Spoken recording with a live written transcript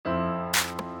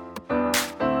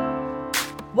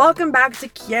Welcome back to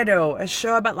Quiero, a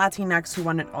show about Latinx who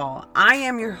want it all. I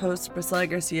am your host, Priscilla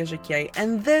Garcia-Jaquier,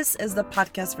 and this is the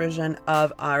podcast version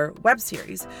of our web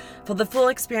series. For the full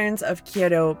experience of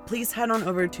Quiero, please head on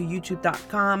over to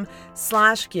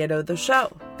youtube.com/Quiero the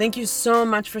show. Thank you so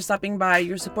much for stopping by.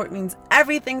 Your support means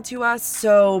everything to us.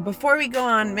 So before we go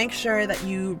on, make sure that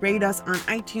you rate us on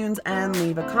iTunes and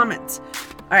leave a comment.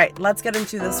 All right, let's get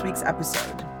into this week's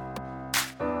episode.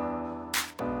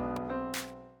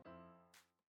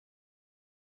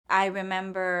 I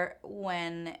remember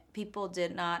when people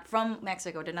from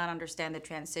Mexico did not understand the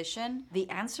transition, the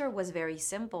answer was very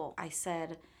simple. I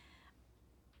said,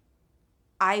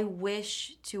 I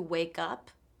wish to wake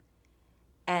up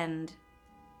and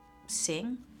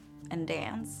sing and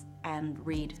dance and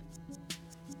read.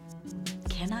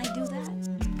 Can I do that?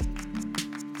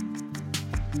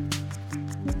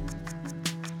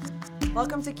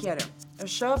 Welcome to Quiero, a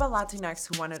show about Latinx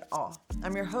who want it all.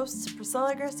 I'm your host,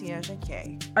 Priscilla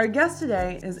Garcia-Jaquier. Our guest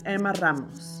today is Emma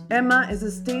Ramos. Emma is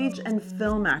a stage and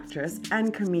film actress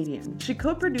and comedian. She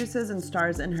co-produces and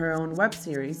stars in her own web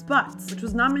series, Butts, which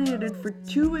was nominated for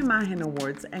 2 Imagen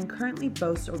Awards and currently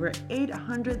boasts over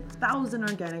 800,000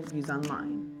 organic views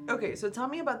online. Okay, so tell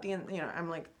me about I'm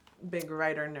like big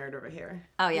writer nerd over here.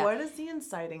 Oh, yeah. What is the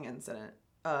inciting incident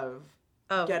of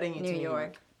getting you to New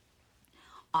York?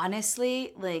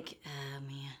 Honestly, man,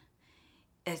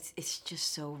 it's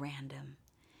just so random.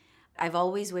 I've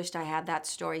always wished I had that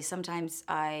story. Sometimes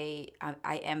I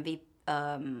envy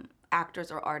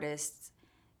actors or artists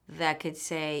that could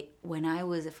say, when I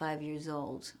was 5 years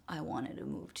old, I wanted to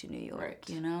move to New York, right.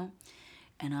 you know?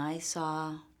 And I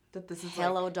saw that this is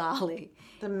Hello, Dolly.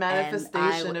 The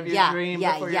manifestation of your dream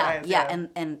before your eyes. Yeah,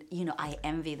 and I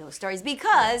envy those stories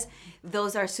because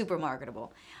those are super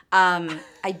marketable.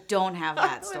 I don't have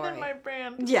that story. Within my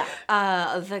brand. Yeah.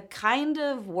 The kind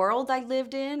of world I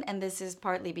lived in, and this is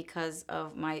partly because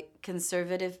of my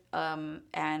conservative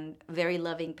and very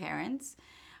loving parents,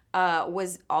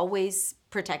 was always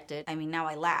protected. I mean, now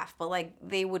I laugh, but like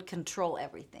they would control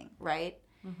everything, right?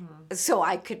 Mm-hmm. So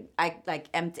I couldn't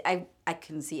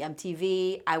see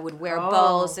MTV. I would wear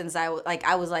bows since I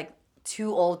was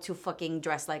too old to fucking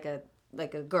dress like a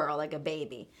girl, like a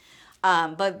baby.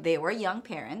 But they were young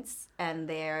parents, and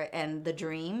the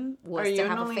dream was to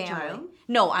have a family. Child?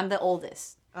 No, I'm the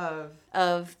oldest of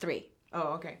 3.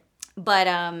 Oh, okay. But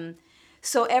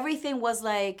so everything was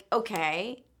like,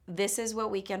 okay, this is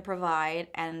what we can provide,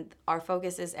 and our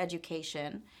focus is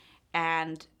education.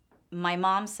 And my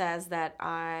mom says that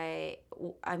I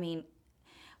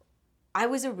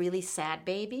was a really sad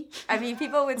baby. I mean,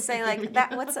 people would say like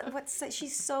that. What's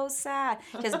she's so sad.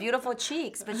 She has beautiful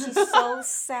cheeks, but she's so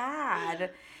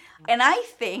sad. And I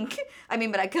think,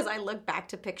 but because I look back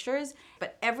to pictures,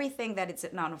 but everything that it's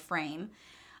on a frame,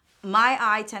 my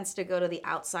eye tends to go to the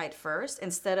outside first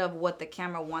instead of what the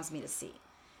camera wants me to see.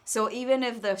 So even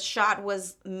if the shot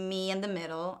was me in the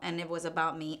middle and it was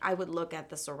about me, I would look at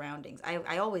the surroundings.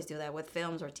 I always do that with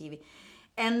films or TV.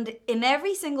 And in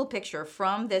every single picture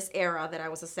from this era that I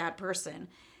was a sad person,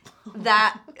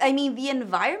 the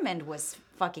environment was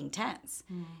fucking tense.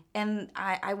 Mm. And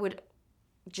I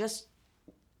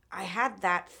had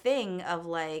that thing of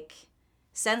like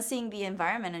sensing the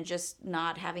environment and just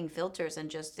not having filters and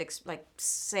just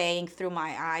saying through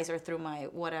my eyes or through my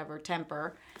whatever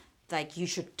temper, like, you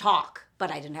should talk,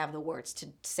 but I didn't have the words to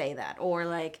say that. Or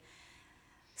like,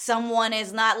 someone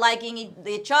is not liking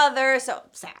each other, so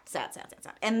sad.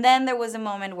 And then there was a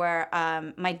moment where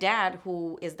my dad,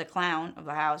 who is the clown of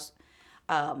the house,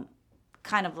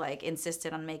 kind of like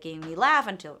insisted on making me laugh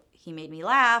until he made me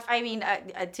laugh. I mean,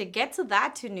 to get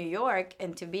to New York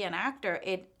and to be an actor,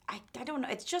 I don't know,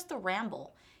 it's just a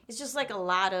ramble. It's just like a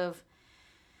lot of...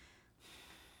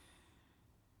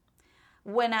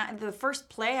 When the first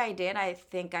play I did, I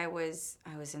think I was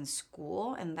in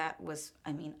school, and that was,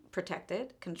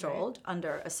 protected, controlled, right,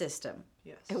 under a system.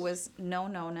 Yes. It was No,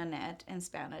 No, Nanette in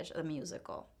Spanish, a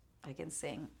musical. I can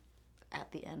sing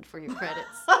at the end for your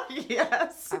credits.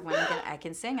 Yes. I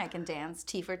can sing, I can dance,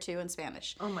 T for 2 in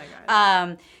Spanish. Oh my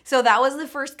God. So that was the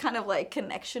first kind of like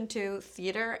connection to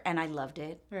theater, and I loved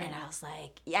it. Right. And I was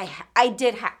like, I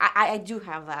do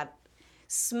have that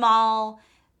small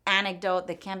anecdote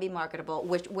that can be marketable,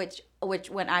 which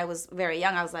when I was very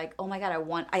young, I was like, oh my God,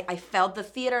 I felt the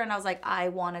theater, and I was like, I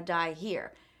want to die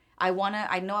here. I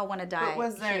know I want to die. But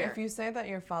was there, here. If you say that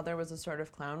your father was a sort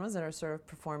of clown, was there a sort of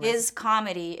performance? His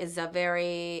comedy is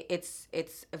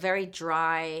it's a very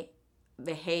dry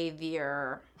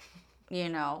behavior,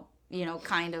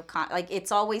 kind of, like,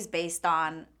 it's always based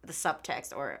on the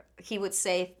subtext, or he would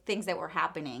say things that were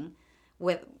happening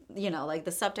with, like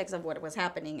the subtext of what was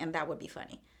happening, and that would be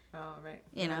funny. Oh, right.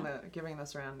 Giving the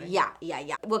surrounding. Yeah.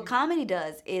 What comedy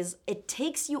does is it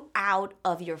takes you out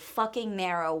of your fucking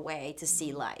narrow way to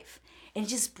see life. And it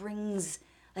just brings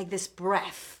like this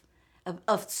breath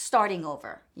of starting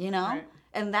over, Right.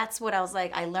 And that's what I was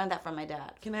like, I learned that from my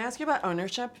dad. Can I ask you about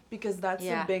ownership? Because that's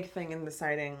a big thing in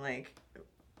deciding, like,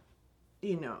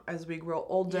 as we grow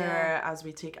older, as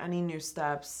we take any new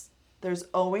steps, there's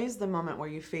always the moment where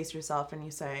you face yourself and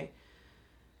you say,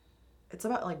 it's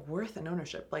about like worth and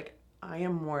ownership. Like, I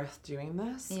am worth doing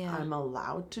this. Yeah. I'm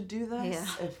allowed to do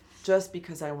this just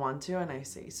because I want to and I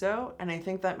say so. And I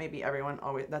think that maybe everyone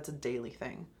always, that's a daily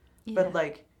thing. Yeah. But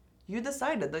like, you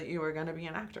decided that you were going to be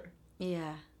an actor.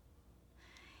 Yeah.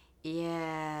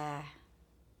 Yeah.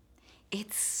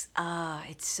 It's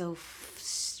so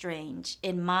strange.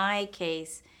 In my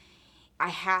case,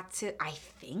 I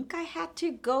think I had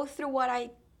to go through what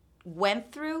I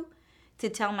went through to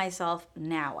tell myself,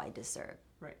 now I deserve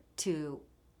to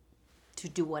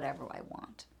do whatever I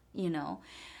want,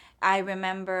 I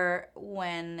remember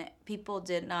when people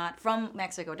from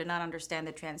Mexico did not understand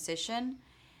the transition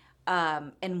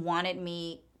and wanted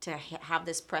me to have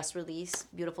this press release,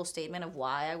 beautiful statement of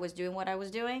why I was doing what I was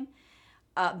doing.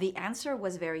 The answer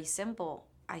was very simple.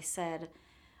 I said,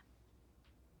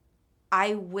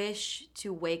 I wish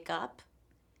to wake up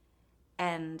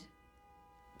and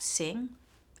sing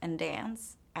and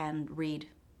dance and read.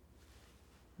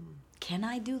 Can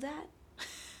I do that?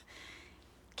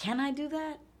 Can I do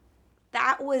that?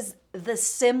 That was the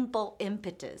simple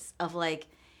impetus of like,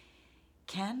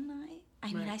 can I?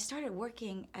 I mean, I started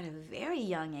working at a very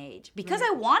young age because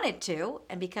I wanted to,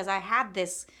 and because I had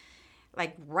this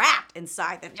like rat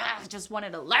inside that just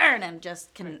wanted to learn and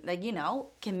just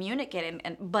communicate.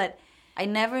 But I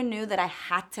never knew that I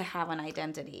had to have an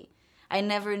identity. I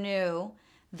never knew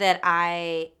that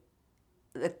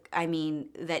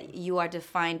that you are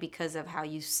defined because of how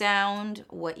you sound,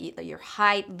 your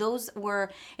height. Those were,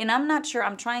 and I'm not sure,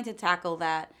 I'm trying to tackle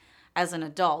that as an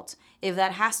adult, if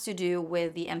that has to do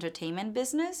with the entertainment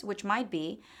business, which might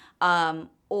be,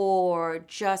 or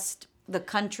just the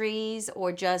countries,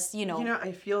 or just,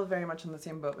 I feel very much in the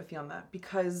same boat with you on that,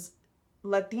 because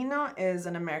Latino is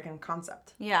an American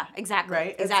concept. Yeah, exactly.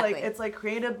 Right? Exactly. It's like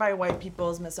created by white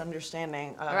people's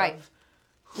misunderstanding of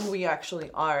who we actually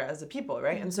are as a people,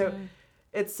 right? Mm-hmm. And so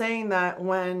it's saying that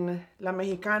when La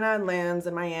Mexicana lands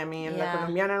in Miami and La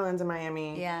Colombiana lands in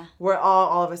Miami, we're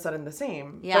all of a sudden the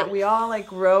same. Yeah. But we all like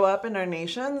grow up in our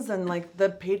nations, and like the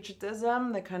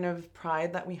patriotism, the kind of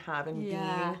pride that we have in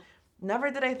being.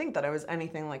 Never did I think that I was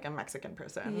anything like a Mexican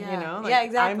person, Like,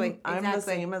 exactly. I'm the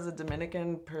same as a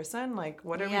Dominican person. Like,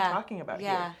 what are we talking about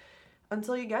here?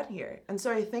 Until you get here. And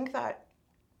so I think that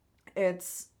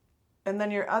it's, and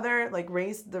then your other, like,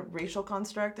 the racial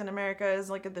construct in America is,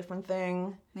 like, a different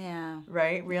thing. Yeah.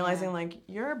 Right? Realizing, like,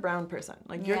 you're a brown person.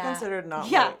 Like, you're considered not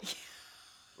white.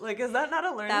 Like, is that not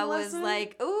a learning lesson? That was,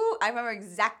 like, ooh, I remember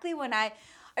exactly when I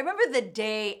remember the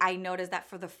day I noticed that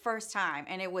for the first time,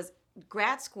 and it was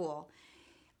grad school.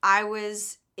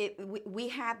 We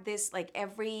had this, like,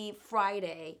 every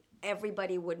Friday,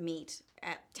 everybody would meet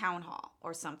at town hall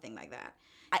or something like that.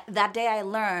 That day I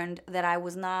learned that I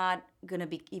was not going to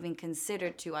be even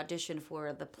considered to audition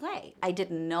for the play. I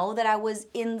didn't know that I was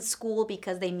in school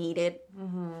because they needed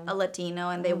a Latino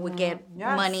and they would get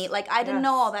money. Like, I didn't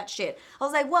know all that shit. I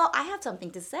was like, well, I have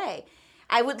something to say.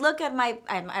 I would look at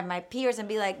my peers and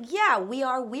be like, yeah, we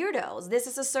are weirdos. This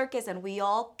is a circus and we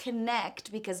all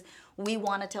connect because we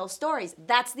want to tell stories.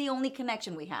 That's the only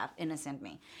connection we have, innocent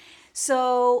me.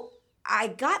 So I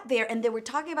got there and they were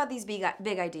talking about these big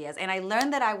ideas, and I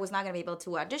learned that I was not going to be able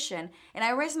to audition, and I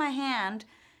raised my hand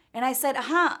and I said,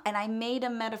 and I made a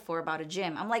metaphor about a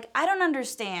gym. I'm like, I don't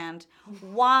understand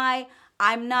why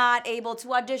I'm not able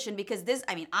to audition, because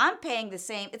I'm paying the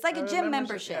same. It's like a gym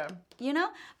membership,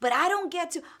 but I don't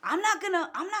get to, I'm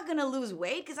not going to lose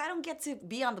weight because I don't get to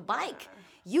be on the bike.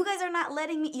 You guys are not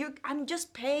letting me, I'm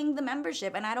just paying the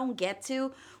membership and I don't get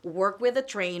to work with a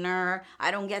trainer.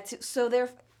 I don't get to,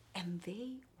 and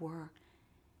they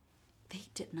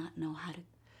did not know how to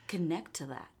connect to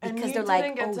that. Because they're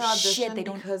like, oh shit, they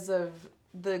don't. Because of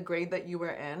the grade that you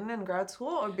were in grad school,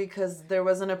 or because there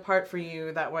wasn't a part for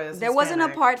you that was There wasn't a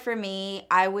part for me.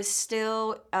 I was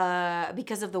still,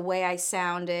 because of the way I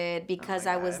sounded, because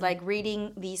I was like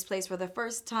reading these plays for the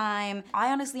first time.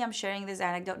 I'm sharing this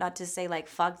anecdote not to say like,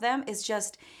 fuck them. It's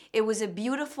just, it was a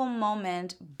beautiful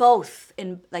moment, both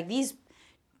in like these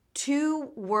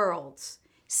two worlds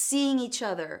seeing each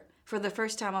other for the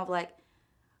first time of like,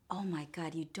 oh my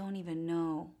God, you don't even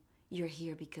know you're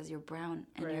here because you're brown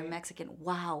and you're Mexican.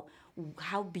 Wow,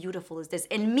 how beautiful is this?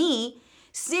 And me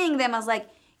seeing them, I was like,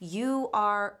 you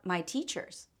are my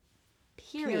teachers.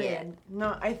 Period.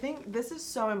 No, I think this is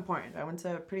so important. I went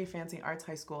to a pretty fancy arts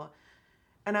high school.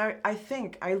 And I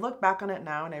think, I look back on it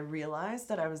now and I realized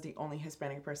that I was the only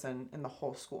Hispanic person in the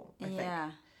whole school, I think.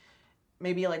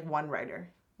 Maybe like one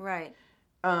writer. Right.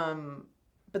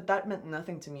 But that meant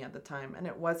nothing to me at the time. And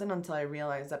it wasn't until I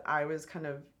realized that I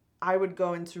would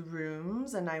go into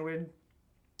rooms and I would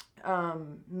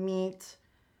meet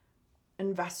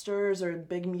investors, or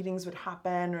big meetings would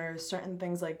happen, or certain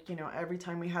things, like, you know, every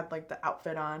time we had like the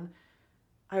outfit on,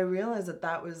 I realized that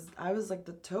I was like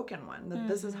the token one, that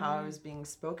this is how I was being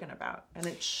spoken about. And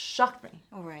it shocked me.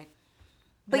 All right.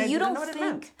 But you don't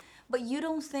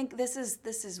think this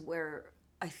is where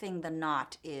I think the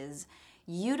knot is.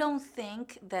 You don't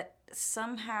think that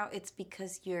somehow it's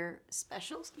because you're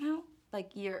special somehow?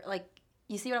 Like you're like,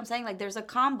 you see what I'm saying? Like there's a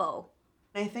combo.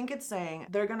 I think it's saying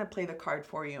they're going to play the card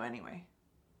for you anyway.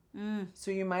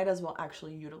 So you might as well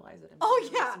actually utilize it. Oh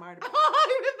yeah. Smart about it.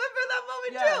 I remember that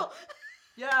moment too.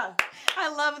 Yeah. I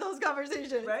love those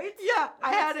conversations. Right? Yeah,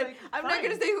 I had it. Like, I'm not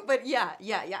going to say who, but yeah.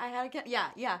 I had it.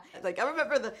 Yeah. Like, I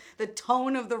remember the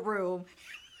tone of the room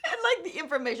and, like, the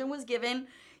information was given.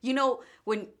 You know,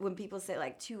 when people say,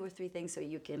 like, 2 or 3 things so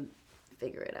you can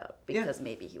figure it out because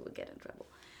maybe he would get in trouble.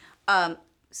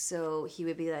 So he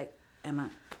would be like,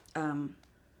 Emma,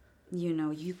 you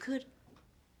know, you could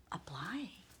apply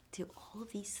to all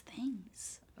of these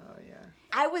things. Oh, yeah.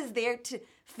 I was there to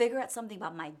figure out something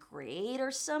about my grade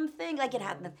or something. Like, it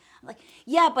happened. I'm like,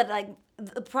 yeah, but, like,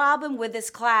 the problem with this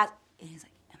class. And he's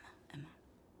like, Emma,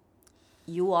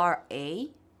 you are a,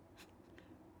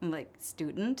 I'm like,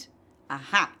 student?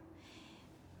 Aha.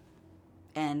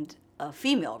 And a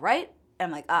female, right? And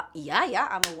I'm like, yeah,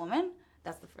 I'm a woman.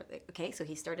 That's the first thing. Okay, so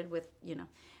he started with, you know.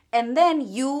 And then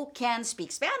you can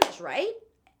speak Spanish, right?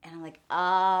 And I'm like,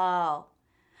 oh.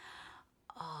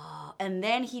 And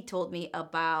then he told me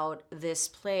about this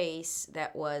place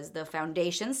that was the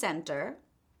Foundation Center.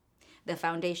 The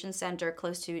Foundation Center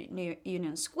close to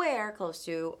Union Square, close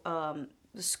to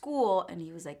the school. And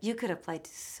he was like, you could apply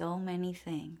to so many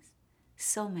things.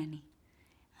 So many.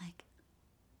 Like,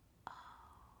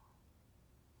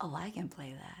 oh, I can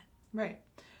play that. Right.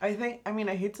 I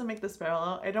hate to make this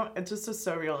parallel. It just is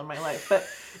so real in my life. But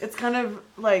it's kind of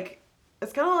like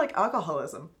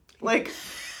alcoholism. Like,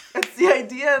 it's the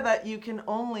idea that you can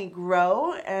only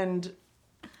grow and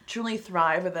truly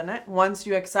thrive within it once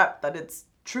you accept that it's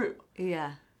true.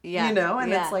 Yeah. You know,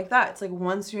 and it's like that. It's like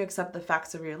once you accept the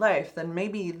facts of your life, then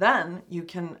maybe then you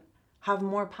can have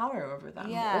more power over them.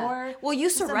 Yeah. Or you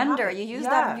surrender. You use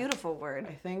that beautiful word.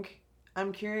 I think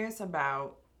I'm curious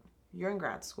about, you're in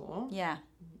grad school. Yeah.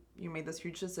 You made this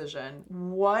huge decision.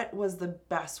 What was the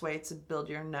best way to build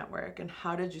your network, and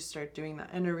how did you start doing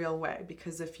that in a real way?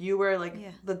 Because if you were like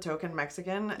the token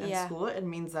Mexican in school, it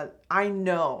means that I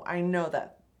know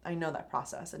that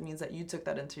process. It means that you took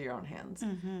that into your own hands.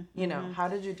 You know, how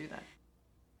did you do that?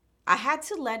 I had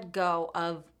to let go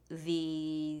of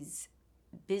the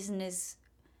business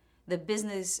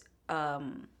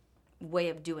way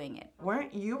of doing it.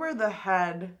 Weren't you were the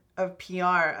head of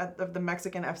PR of the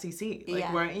Mexican FCC?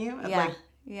 Like, weren't you? At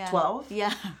 12?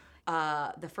 Yeah.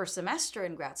 The first semester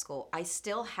in grad school, I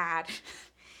still had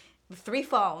 3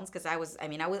 phones because I was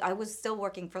still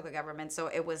working for the government. So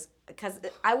it was because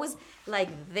I was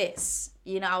like this,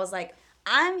 you know, I was like,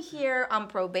 I'm here on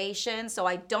probation. So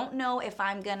I don't know if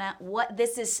I'm gonna,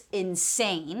 this is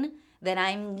insane that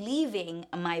I'm leaving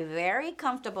my very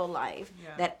comfortable life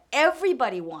that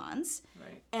everybody wants.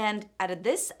 Right. And at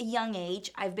this young age,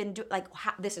 I've been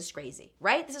this is crazy,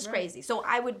 right? This is crazy. So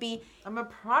I would be. I'm a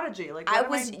prodigy. Like, what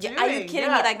am I doing? Are you kidding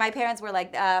me? Like, my parents were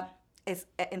like,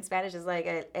 in Spanish, it's like,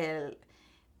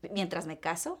 mientras me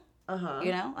caso.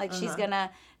 You know, like she's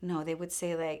gonna. No, they would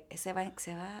say like, se va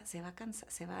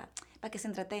para que se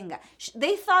entretenga.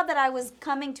 They thought that I was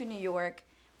coming to New York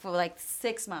for like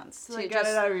 6 months to get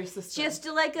it out of your system. Just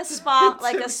to like a spa,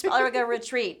 like a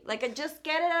retreat, just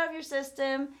get it out of your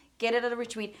system, get it at a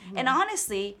retreat. And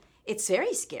honestly, it's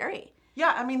very scary.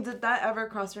 Yeah, I mean, did that ever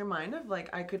cross your mind of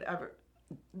like I could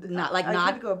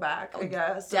go back? I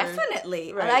guess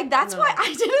definitely. Like that's why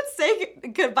I didn't say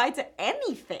goodbye to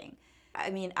anything.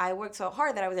 I mean, I worked so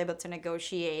hard that I was able to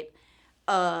negotiate,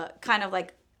 kind of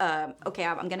like. Okay,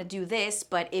 I'm going to do this,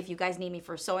 but if you guys need me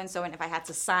for so-and-so, and if I had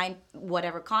to sign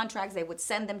whatever contracts, they would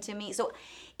send them to me. So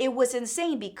it was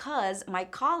insane because my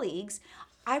colleagues,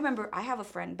 I remember I have a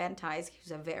friend, Ben Ties,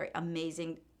 who's a very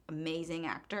amazing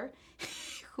actor,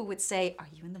 who would say, "Are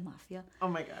you in the mafia?" Oh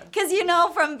my God. Because,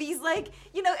 from these,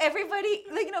 everybody,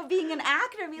 being an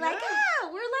actor, be like,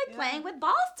 we're, playing with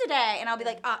balls today. And I'll be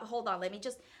like, hold on, I need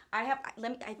to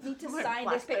sign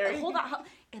this paper. Hold on.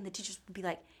 And the teachers would be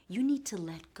like, you need to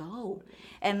let go.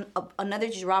 And another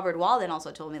teacher, Robert Walden,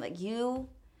 also told me, you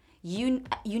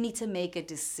need to make a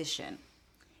decision.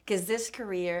 Because this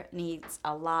career needs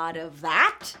a lot of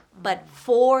that, but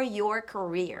for your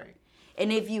career.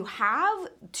 And if you have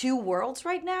two worlds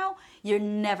right now, you're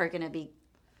never going to be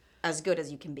as good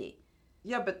as you can be.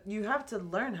 Yeah, but you have to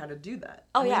learn how to do that.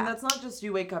 Oh, yeah. That's not just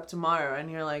you wake up tomorrow and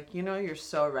you're like, you're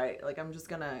so right. I'm just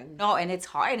going to... Oh, and it's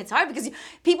hard. And it's hard because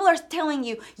people are telling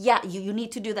you, yeah, you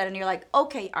need to do that. And you're like,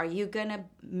 okay, are you going to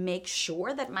make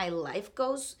sure that my life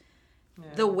goes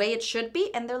the way it should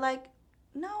be? And they're like,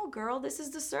 no, girl, this is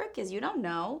the circus. You don't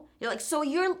know. You're like, so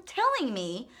you're telling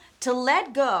me to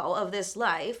let go of this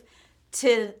life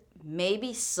to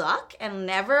maybe suck and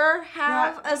never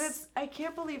have I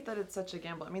can't believe that it's such a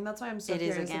gamble. That's why I'm so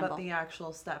curious about the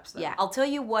actual steps. Yeah, I'll tell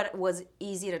you what was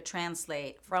easy to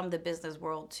translate from the business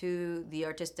world to the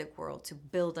artistic world to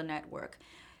build a network.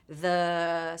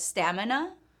 The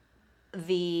stamina,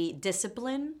 the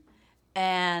discipline,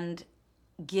 and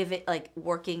give it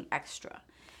working extra.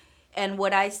 And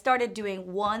what I started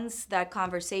doing once that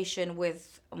conversation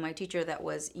with my teacher that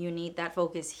was, you need that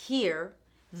focus here,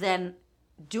 then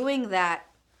doing that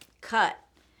cut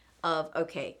of,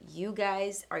 okay, you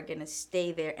guys are going to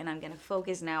stay there and I'm going to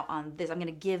focus now on this. I'm going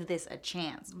to give this a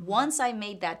chance. Mm-hmm. Once I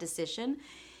made that decision,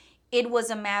 it was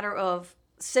a matter of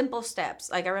simple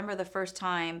steps. I remember the first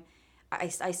time I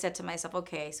said to myself,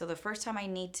 okay, so the first time I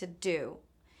need to do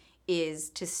is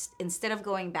to, instead of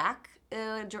going back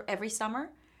every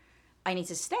summer, I need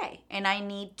to stay and I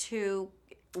need to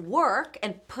work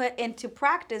and put into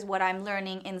practice what I'm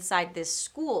learning inside this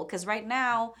school. Because right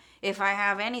now, if I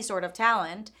have any sort of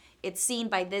talent, it's seen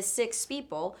by these 6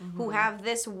 people who have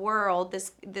this world,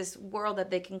 this world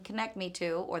that they can connect me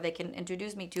to or they can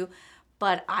introduce me to.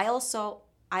 But I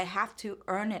have to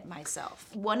earn it myself.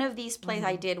 One of these plays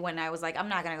I did when I was like, I'm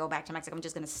not going to go back to Mexico, I'm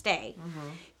just going to stay.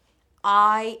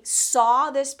 I saw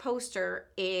this poster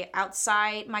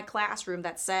outside my classroom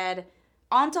that said,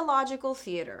 Ontological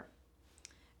Theater.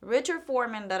 Richard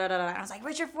Foreman, da-da-da-da. I was like,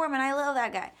 Richard Foreman, I love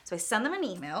that guy. So I send them an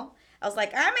email. I was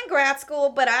like, I'm in grad school,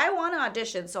 but I want to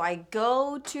audition. So I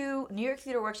go to New York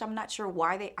Theater Workshop. I'm not sure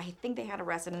why I think they had a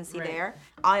residency there.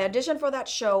 I audition for that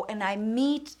show, and I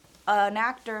meet an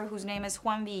actor whose name is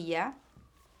Juan Villa,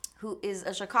 who is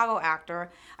a Chicago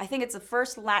actor. I think it's the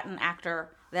first Latin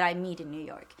actor that I meet in New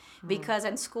York. Because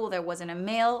in school, there wasn't a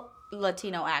male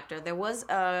Latino actor. There was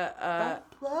that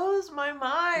blows my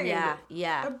mind.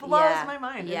 Yeah. It blows my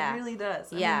mind. Yeah. It really does.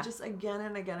 Just again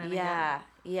and again and again. again.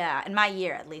 Yeah. In my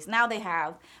year, at least. Now they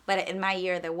have, but in my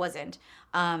year, there wasn't.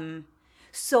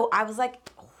 So I was like,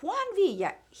 Juan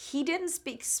Villa, he didn't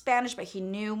speak Spanish, but he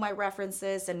knew my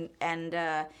references, and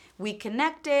we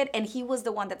connected, and he was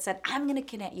the one that said, I'm going to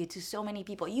connect you to so many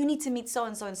people. You need to meet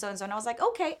so-and-so and so-and-so. And I was like,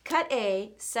 okay. Cut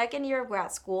A, second year of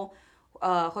grad school,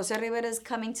 Jose Rivera is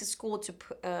coming to school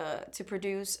to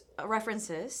produce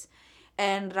references,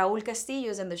 and Raul Castillo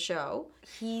is in the show.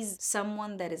 He's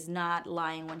someone that is not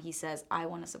lying when he says, I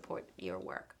want to support your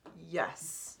work.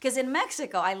 Yes. Because in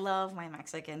Mexico, I love my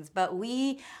Mexicans, but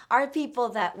we are people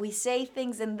that we say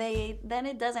things and then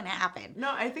it doesn't happen.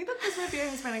 No, I think that this might be a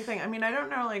Hispanic thing. I don't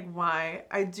know why.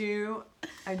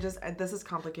 This is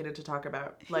complicated to talk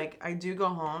about. I do go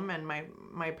home and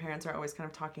my parents are always kind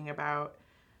of talking about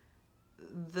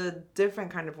the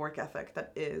different kind of work ethic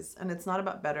that is, and it's not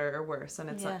about better or worse, and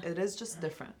it is just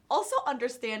different. Also,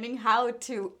 understanding how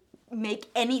to make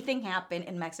anything happen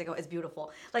in Mexico is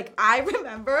beautiful. I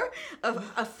remember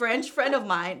a French friend of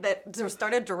mine that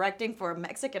started directing for a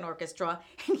Mexican orchestra,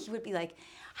 and he would be like,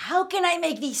 how can I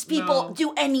make these people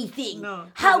do anything? No,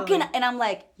 how can I? And I'm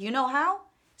like, you know how?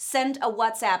 Send a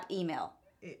WhatsApp email.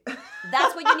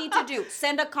 That's what you need to do.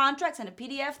 Send a contract, send a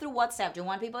PDF through WhatsApp. Do you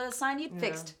want people to sign you?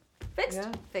 Fixed.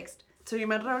 Fixed. So you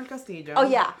met Raul Castillo. Oh,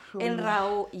 yeah. And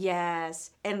Raul,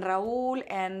 yes. And Raul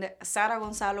and Sara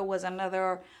Gonzalo was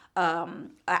another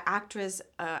actress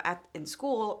in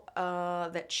school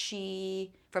that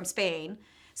from Spain.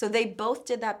 So they both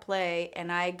did that play,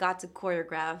 and I got to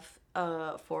choreograph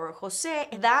for Jose.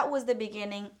 And that was the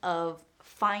beginning of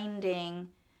finding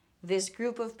this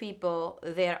group of people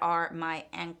that are my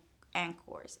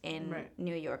anchors in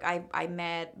New York. I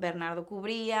met Bernardo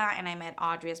Cubría, and I met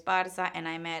Audrey Esparza, and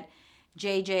I met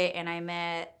JJ, and I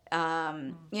met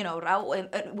Raul.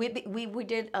 And we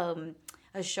did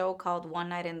a show called One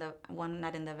Night in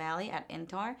the Valley at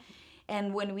Intar,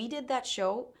 and when we did that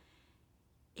show,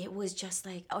 it was just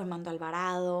like Armando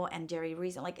Alvarado and Jerry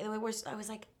Reese. Like I was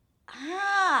like,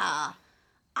 I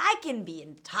can be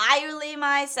entirely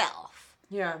myself.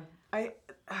 Yeah.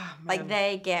 Like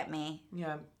they get me.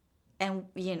 Yeah. And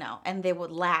and they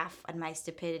would laugh at my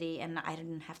stupidity, and I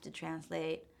didn't have to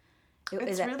translate. It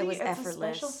was effortless. A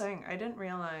special thing. I didn't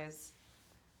realize.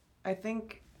 I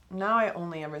think now I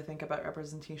only ever think about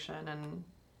representation and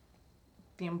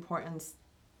the importance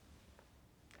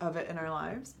of it in our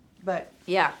lives. But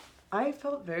yeah, I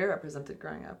felt very represented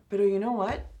growing up. But you know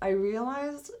what? I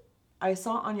realized I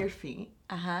saw on your feet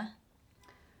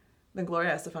the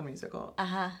Gloria Estefan musical.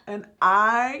 And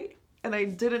I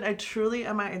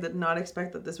did not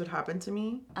expect that this would happen to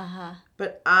me.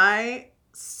 But I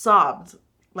sobbed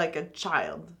like a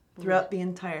child throughout the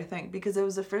entire thing, because it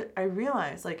was the first I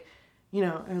realized, like,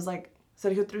 it was like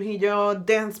Sergio Trujillo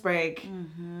dance break,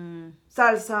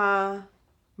 salsa,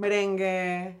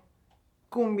 merengue,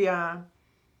 cumbia,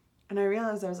 and I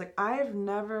realized, I was like, I've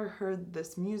never heard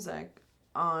this music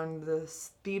on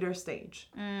this theater stage.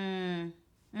 And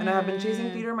I have been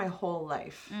chasing theater my whole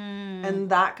life. And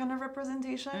that kind of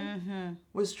representation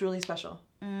was truly special.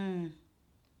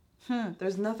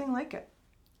 There's nothing like it.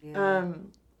 Yeah.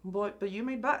 But you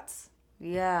made Butts.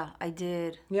 Yeah, I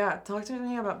did. Yeah, talk to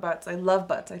me about Butts. I love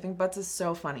Butts. I think Butts is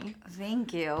so funny.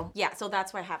 Thank you. Yeah, so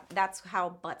that's what happened. That's how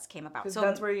Butts came about. So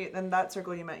that's where in that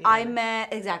circle you met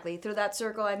Irene. Through that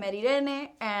circle I met Irene,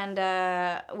 and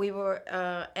we were,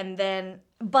 and then,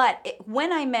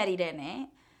 when I met Irene,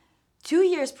 2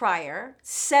 years prior,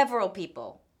 several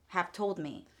people have told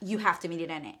me, you have to meet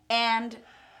Irene, and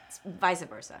vice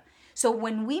versa. So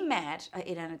when we met,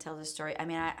 Irene tells a story. I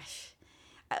mean,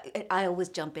 I always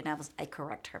jump in. I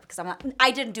correct her because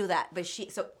I didn't do that. But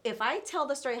so if I tell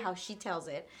the story how she tells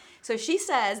it, so she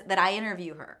says that I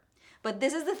interview her. But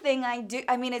this is the thing I do.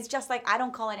 I mean, it's just like, I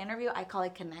don't call it interview. I call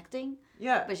it connecting.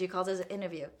 Yeah. But she calls it an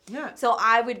interview. Yeah. So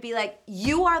I would be like,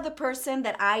 you are the person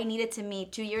that I needed to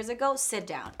meet 2 years ago. Sit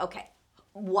down. Okay.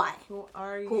 Why? Who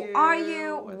are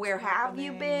you? Where have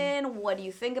you been? What do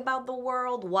you think about the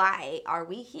world? Why are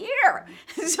we here?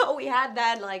 So we had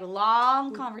that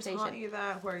long conversation. Who taught you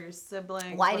that? Who are your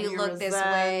siblings? Why do you look this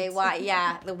way? Why?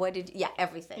 Yeah.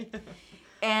 Everything.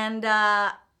 And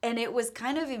it was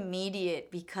kind of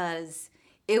immediate, because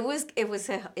it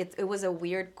was a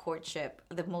weird courtship,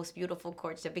 the most beautiful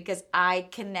courtship, because I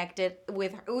connected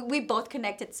with her. We both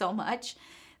connected so much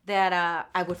that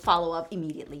I would follow up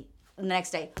immediately. The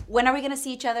next day, when are we gonna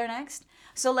see each other next?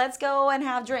 So let's go and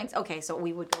have drinks. Okay, so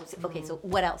we would go. Okay, so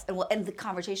what else? And the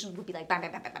conversations would be like bang,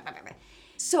 bang, bang, bang, bang, bang, bang.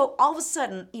 So all of a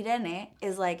sudden, Irene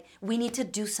is like, we need to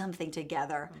do something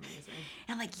together. Amazing.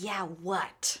 And I'm like, yeah,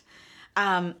 what?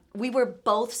 We were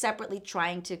both separately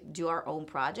trying to do our own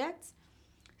projects.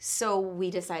 So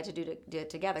we decided to do it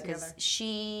together, because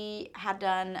she had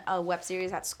done a web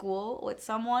series at school with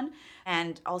someone,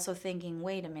 and also thinking,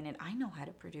 wait a minute, I know how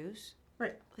to produce.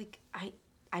 Right. Like,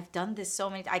 I've done this so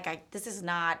many times. This is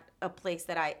not a place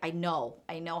that I know.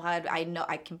 I know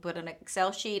I can put an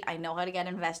Excel sheet. I know how to get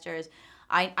investors.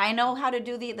 I know how to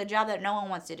do the job that no one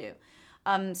wants to do.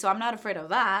 So I'm not afraid of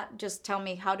that. Just tell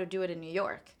me how to do it in New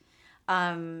York.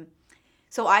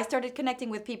 So I started connecting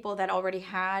with people that already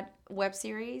had web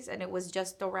series, and it was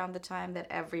just around the time that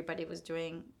everybody was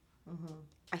doing,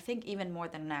 I think even more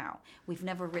than now. We've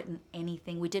never written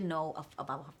anything. We didn't know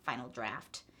about a final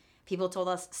draft. People told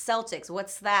us, Celtics,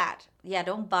 what's that? Yeah,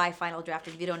 don't buy Final Draft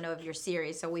if you don't know if you're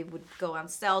serious. So we would go on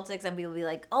Celtics, and we would be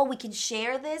like, oh, we can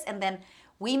share this? And then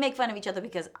we make fun of each other,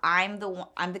 because I'm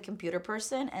the computer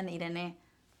person, and Irene,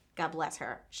 God bless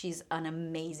her, she's an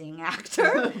amazing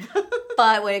actor.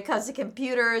 But when it comes to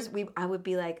computers, I would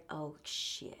be like, oh,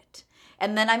 shit.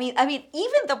 And then, I mean,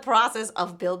 even the process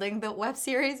of building the web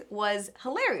series was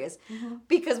hilarious,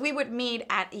 because we would meet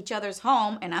at each other's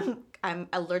home, and I'm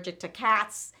allergic to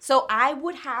cats. So I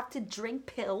would have to drink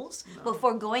pills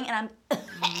before going, and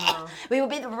we would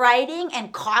be writing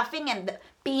and coughing, and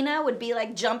Pina would be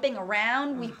like jumping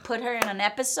around. We put her in an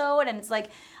episode, and it's like,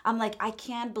 I'm like, I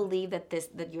can't believe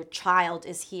that your child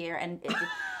is here, and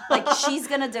like, she's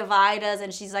gonna divide us,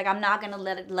 and she's like, I'm not gonna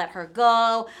let her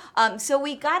go. So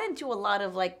we got into a lot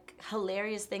of like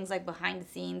hilarious things, like behind the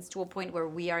scenes, to a point where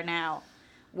we are now,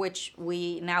 which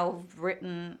we now have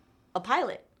written a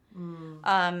pilot.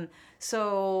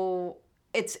 So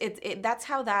that's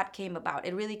how that came about.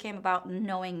 It really came about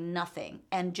knowing nothing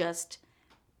and just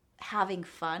having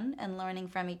fun and learning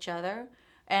from each other.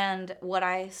 And what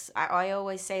I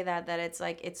always say that it's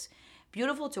like, it's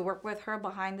beautiful to work with her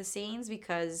behind the scenes,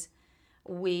 because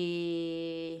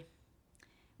we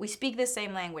speak the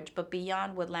same language, but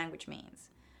beyond what language means.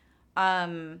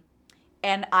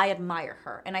 and I admire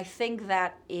her. And I think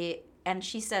that and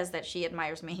she says that she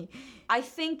admires me. I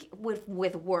think with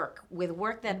work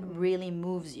that really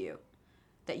moves you,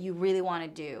 that you really want to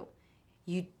do,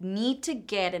 you need to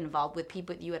get involved with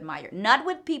people you admire, not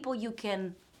with people you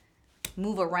can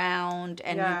move around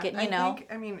and you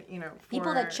can,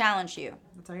 people that challenge you.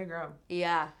 That's how you grow.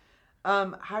 Yeah.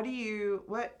 How do you,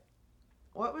 what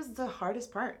was the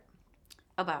hardest part?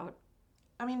 About?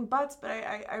 I mean, butts, but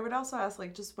I would also ask,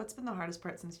 like, just what's been the hardest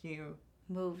part since you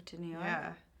moved to New York?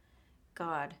 Yeah.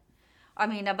 God. I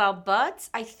mean, about butts,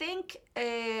 I think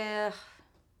the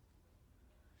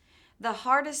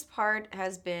hardest part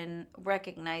has been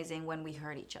recognizing when we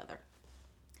hurt each other.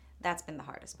 That's been the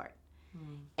hardest part.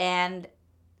 And does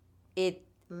it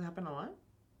happen a lot?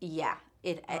 Yeah.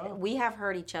 We have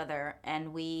hurt each other,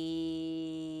 and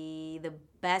the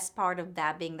best part of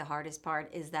that being the hardest part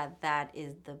is that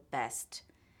is the best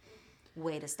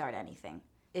way to start anything.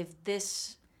 If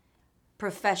this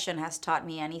profession has taught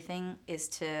me anything, is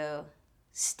to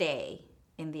stay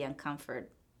in the uncomfort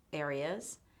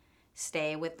areas,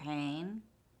 stay with pain.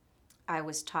 I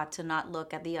was taught to not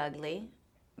look at the ugly.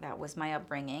 That was my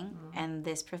upbringing. And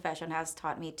this profession has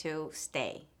taught me to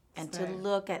stay and to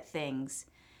look at things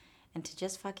and to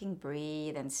just fucking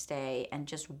breathe and stay and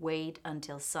just wait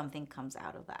until something comes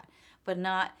out of that. But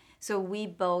not, so we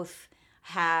both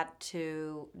had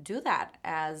to do that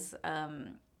as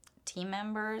team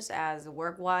members, as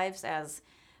work wives, as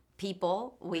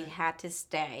people. We had to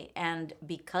stay. And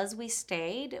because we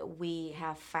stayed, we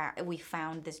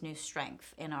found this new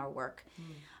strength in our work.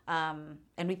 And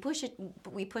we push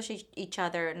each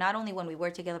other, not only when we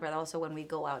work together, but also when we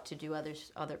go out to do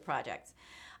other projects.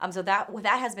 So that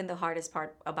has been the hardest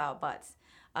part about butts.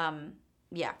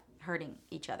 Hurting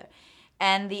each other.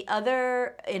 And the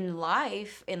other in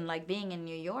life, in like being in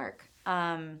New York,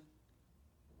 I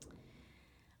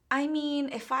mean,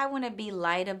 if I want to be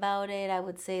light about it, I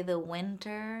would say the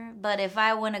winter. But if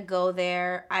I want to go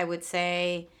there, I would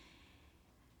say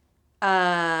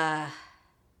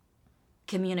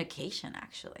communication,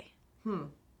 actually.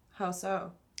 How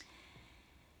so?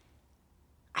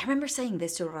 I remember saying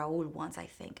this to Raul once, I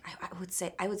think. I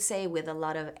would say with a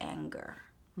lot of anger.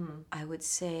 I would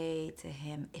say to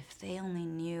him, if they only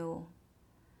knew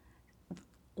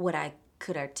what I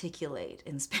could articulate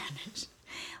in Spanish.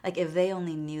 Like, if they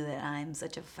only knew that I'm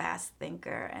such a fast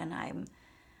thinker and I'm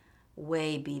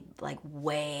way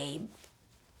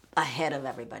ahead of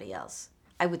everybody else.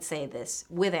 I would say this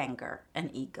with anger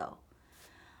and ego.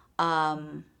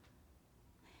 And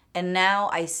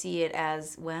now I see it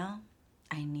as, well,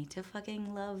 I need to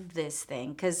fucking love this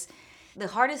thing. Because the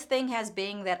hardest thing has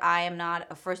been that I am not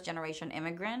a first-generation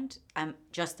immigrant. I'm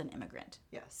just an immigrant.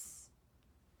 Yes.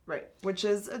 Right. Which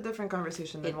is a different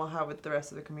conversation than we'll have with the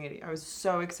rest of the community. I was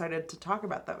so excited to talk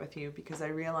about that with you because I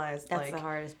realized that's the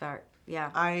hardest part. Yeah.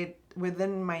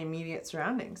 Within my immediate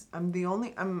surroundings, I'm the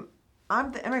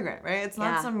immigrant, right? It's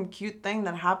not some cute thing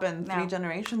that happened 3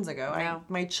 generations ago. No.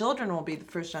 My children will be the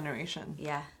first generation.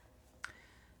 Yeah.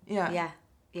 Yeah.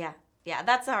 Yeah,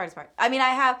 that's the hardest part. I mean,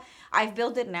 I've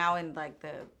built it now in like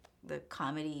the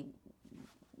comedy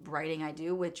writing I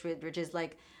do, which is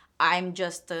like, I'm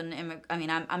just an immigrant. I mean,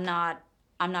 I'm not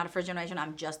a first generation.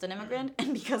 I'm just an immigrant,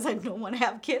 and because I don't want to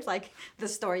have kids, like the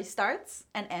story starts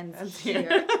and ends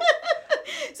here.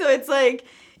 So it's like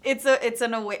it's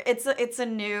a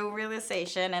new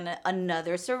realization and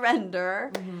another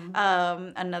surrender,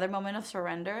 another moment of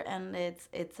surrender, and it's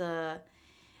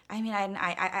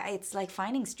like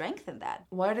finding strength in that.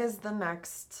 What is the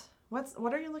next?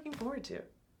 What are you looking forward to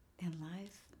in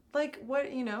life? Like, what,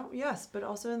 yes, but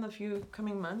also in the few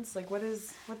coming months, like,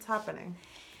 what's happening?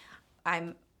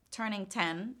 I'm turning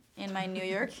 10 in my New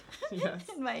York,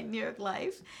 in my New York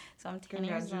life. So I'm 10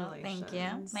 years old. Thank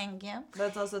you.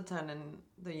 That's also 10 in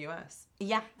the U.S.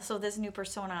 Yeah. So this new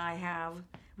persona I have,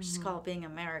 which is called being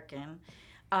American,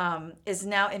 is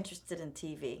now interested in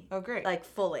TV. Oh, great. Like,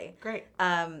 fully. Great.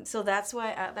 So that's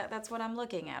why that's what I'm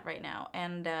looking at right now.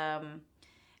 And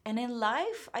in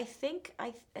life, I think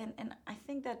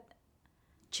that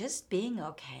just being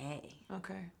okay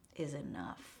is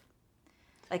enough.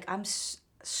 Like, I'm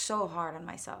so hard on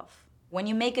myself. When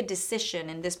you make a decision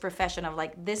in this profession of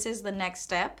like, this is the next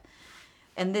step,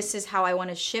 and this is how I want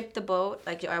to ship the boat,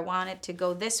 like I want it to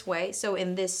go this way. So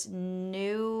in this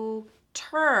new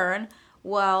turn,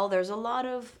 well, there's a lot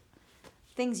of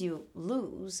things you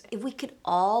lose. If we could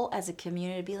all, as a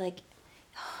community, be like,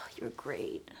 you're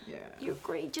great. Yeah. You're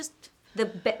great. Just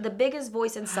the biggest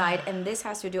voice inside, and this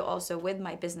has to do also with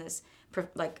my business,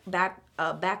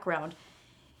 background.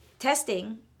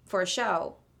 Testing for a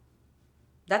show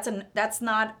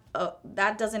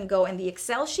That doesn't go in the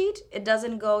Excel sheet. It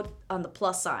doesn't go on the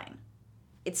plus sign.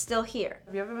 It's still here.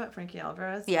 Have you ever met Frankie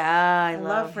Alvarez? Yeah, I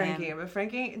love Frankie. him. But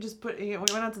Frankie we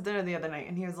went out to dinner the other night,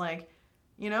 and he was like,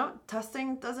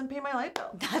 testing doesn't pay my light bill.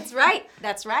 That's right.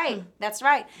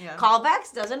 Yeah.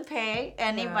 Callbacks doesn't pay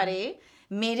anybody.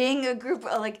 Yeah. Meeting a group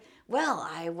I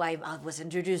was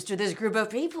introduced to this group of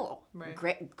people. Right.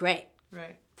 Great.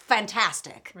 Right.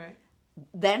 Fantastic. Right.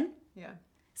 Then. Yeah.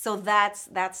 So that's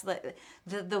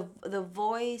the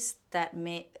voice that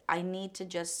I need to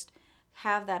just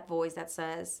have that voice that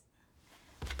says,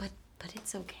 but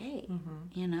it's okay.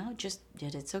 Mm-hmm.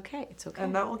 It's okay. It's okay.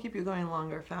 And that will keep you going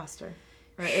longer, faster.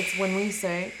 Right. It's when we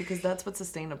say, because that's what's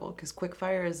sustainable, because quick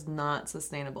fire is not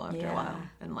sustainable after a while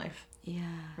in life. Yeah.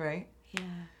 Right? Yeah.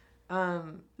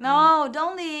 No,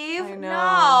 don't leave. I know.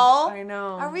 No. I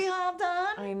know. Are we all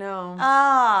done? I know.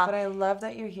 Ah. But I love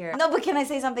that you're here. No, but can I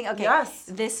say something? Okay. Yes.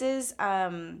 This is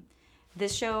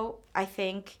this show, I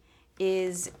think,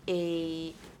 is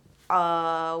a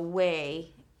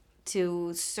way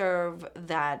to serve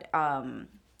that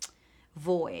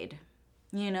void.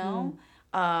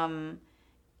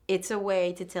 It's a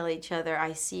way to tell each other,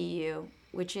 I see you,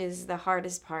 which is the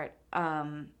hardest part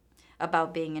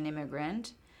about being an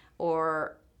immigrant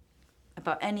or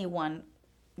about anyone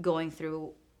going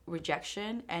through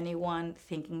rejection, anyone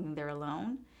thinking they're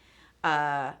alone.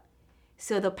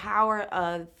 So the power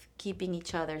of keeping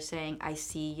each other saying, I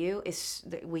see you, is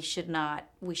we should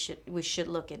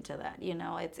look into that.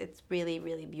 It's really,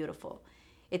 really beautiful.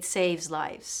 It saves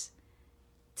lives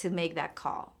to make that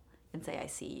call and say, I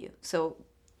see you. So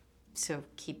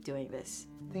keep doing this.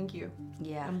 Thank you.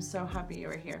 Yeah. I'm so happy you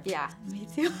were here. Yeah, me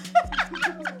too.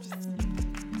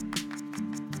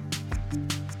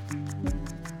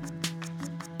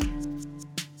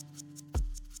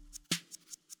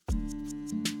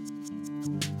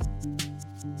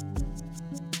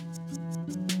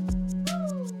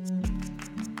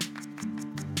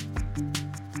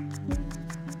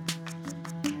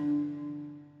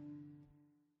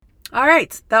 All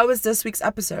right, that was this week's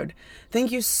episode.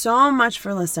 Thank you so much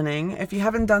for listening. If you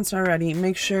haven't done so already,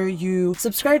 make sure you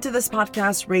subscribe to this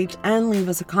podcast, rate, and leave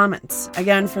us a comment.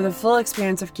 Again, for the full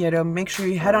experience of Quiero, make sure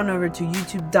you head on over to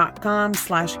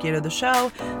youtube.com/Quiero the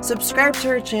show. Subscribe to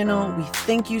our channel. We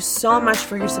thank you so much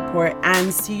for your support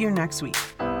and see you next week.